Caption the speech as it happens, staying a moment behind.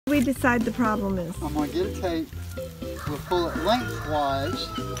we decide the problem is? I'm going to get a tape. We'll pull it lengthwise.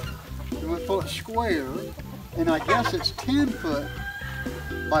 And we'll pull it square. And I guess it's 10 foot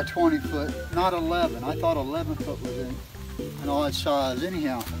by 20 foot, not 11. I thought 11 foot was an odd size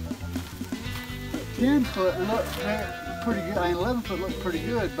anyhow. But 10 foot looks pretty good. I mean, 11 foot looks pretty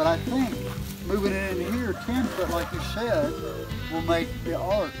good, but I think moving it in here, 10 foot, like you said, will make the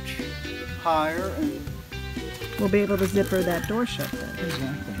arch higher and We'll be able to zipper that door shut then.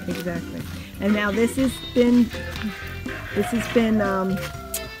 exactly. Exactly. And now this has been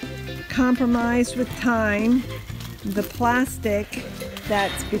compromised with time. The plastic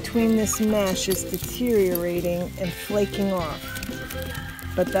that's between this mesh is deteriorating and flaking off.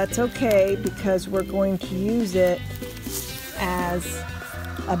 But that's okay because we're going to use it as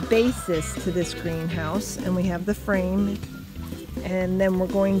a basis to this greenhouse, and we have the frame, and then we're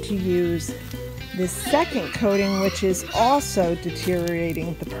going to use this second coating, which is also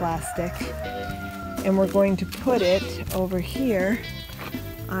deteriorating the plastic, and we're going to put it over here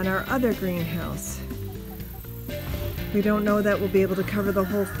on our other greenhouse. We don't know that we'll be able to cover the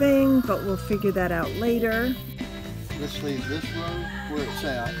whole thing, but we'll figure that out later. Let's leave this row where it's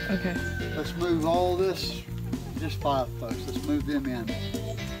at. Okay. Let's move all this, just 5 folks, let's move them in.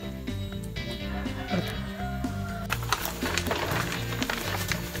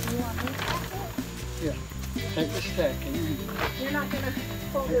 Yeah, take the stack and You're not going to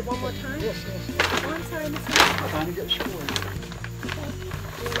fold it one more time? yes. Oh, I'm sorry, Miss Smith. Trying to get scored.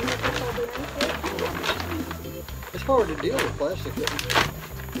 It's hard to deal with plastic.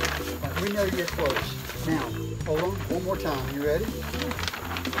 Right, we know you're close. Now, hold on one more time. You ready?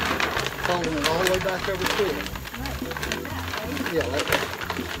 Folding it all the way back over to it. Yeah, like that.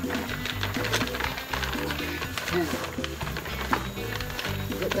 Now,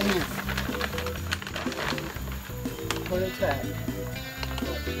 get the hand. Put it back.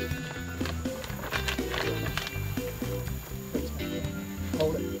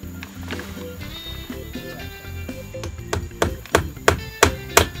 Hold it.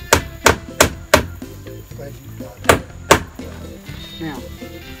 Glad you got it. Now,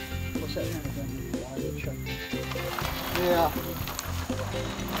 what's that hammer going to do? Why is it choking? Yeah.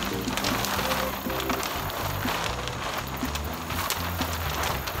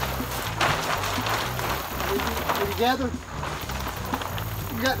 We together?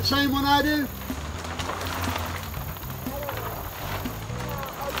 You got the same one I do?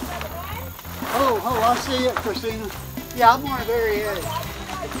 Oh, I see it, Christina. Yeah, I'm on the very edge.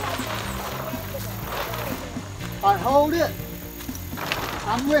 All right, hold it.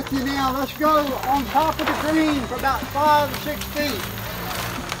 I'm with you now. Let's go on top of the green for about 5 or 6 feet.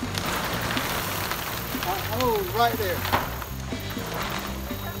 All right, hold right there.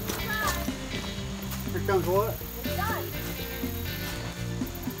 Here comes what?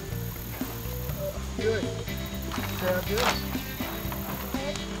 Good. Grab this.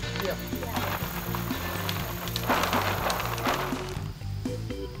 Yeah.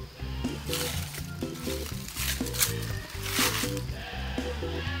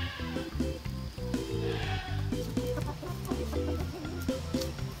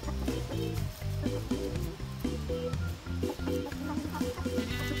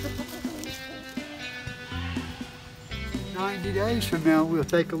 90 days from now, we'll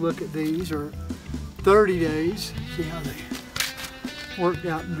take a look at these, or 30 days, see how they worked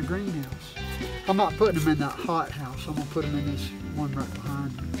out in the greenhouse. I'm not putting them in that hot house. I'm going to put them in this one right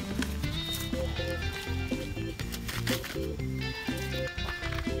behind me.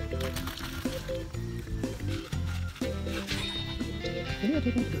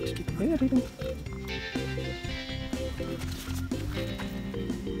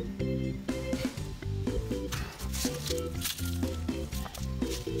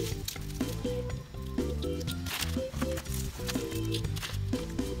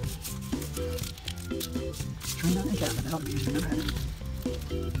 Try not to get it out using the hand.